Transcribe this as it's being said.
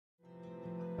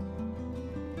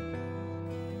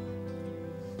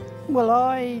Well,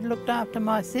 I looked after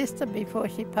my sister before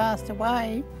she passed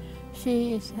away.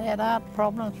 She's had heart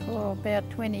problems for about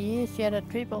 20 years. She had a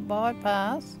triple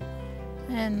bypass,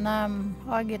 and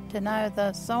I get to know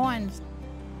the signs.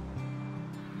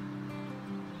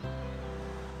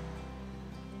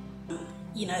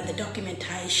 You know, the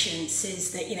documentation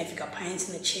says that, you know, if you've got pains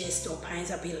in the chest or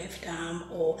pains up your left arm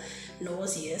or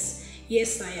nauseous,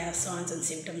 yes, they are signs and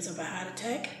symptoms of a heart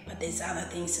attack, but there's other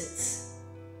things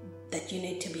that you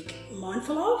need to be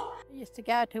mindful of. I used to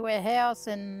go to her house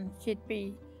and she'd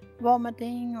be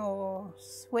vomiting or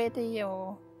sweaty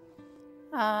or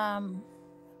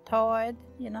tired,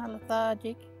 you know,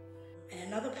 lethargic. And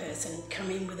another person come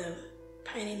in with a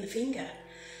pain in the finger,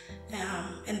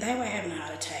 and they were having a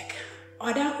heart attack.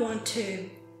 I don't want to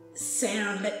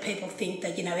let people think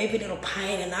that, you know, every little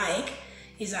pain and ache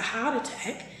is a heart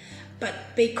attack,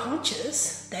 but be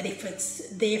conscious that if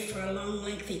it's there for a long,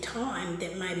 lengthy time,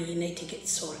 then maybe you need to get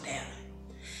sorted out.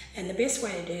 And the best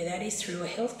way to do that is through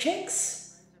health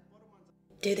checks.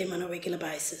 Do them on a regular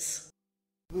basis.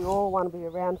 We all want to be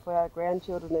around for our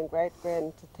grandchildren and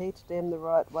great-grand to teach them the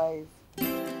right ways.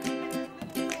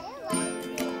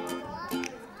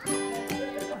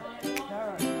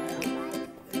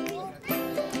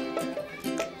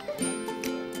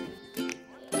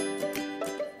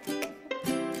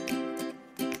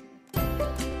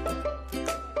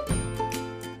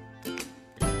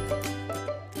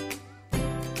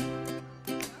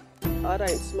 I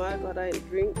don't smoke, I don't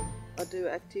drink, I do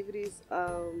activities.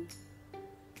 I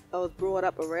was brought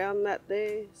up around that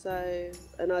there,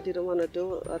 and I didn't want to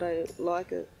do it, I don't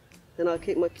like it, and I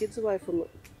keep my kids away from it.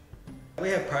 We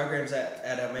have programs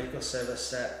at our medical service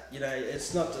that, you know,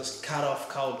 it's not just cut off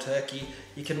cold turkey,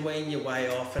 you can wean your way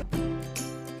off.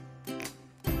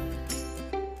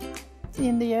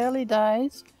 In the early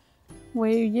days,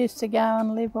 we used to go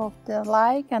and live off the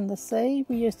lake and the sea.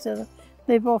 We used to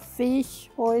live off fish,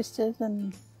 oysters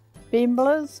and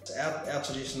bimblers. Our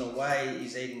traditional way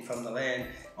is eating from the land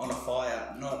on a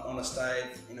fire, not on a stove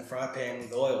in a fry pan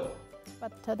with oil.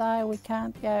 But today we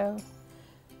can't go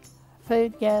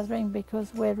food gathering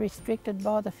because we're restricted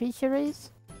by the fisheries.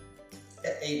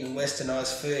 Eating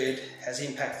westernised food has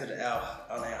impacted on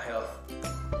our health.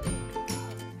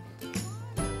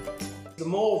 The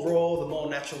more raw, the more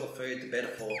natural the food, the better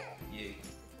for you.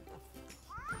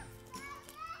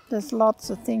 There's lots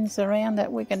of things around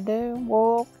that we can do,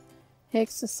 walk,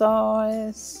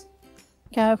 exercise,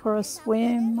 go for a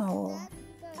swim or...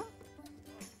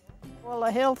 Well,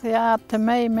 a healthy heart to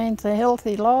me means a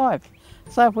healthy life.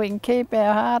 So if we can keep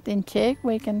our heart in check,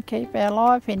 we can keep our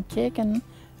life in check and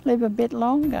live a bit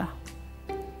longer.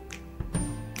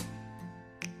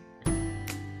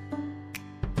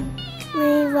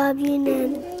 We love you,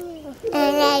 Nanny.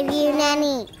 I love you,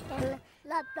 Nanny.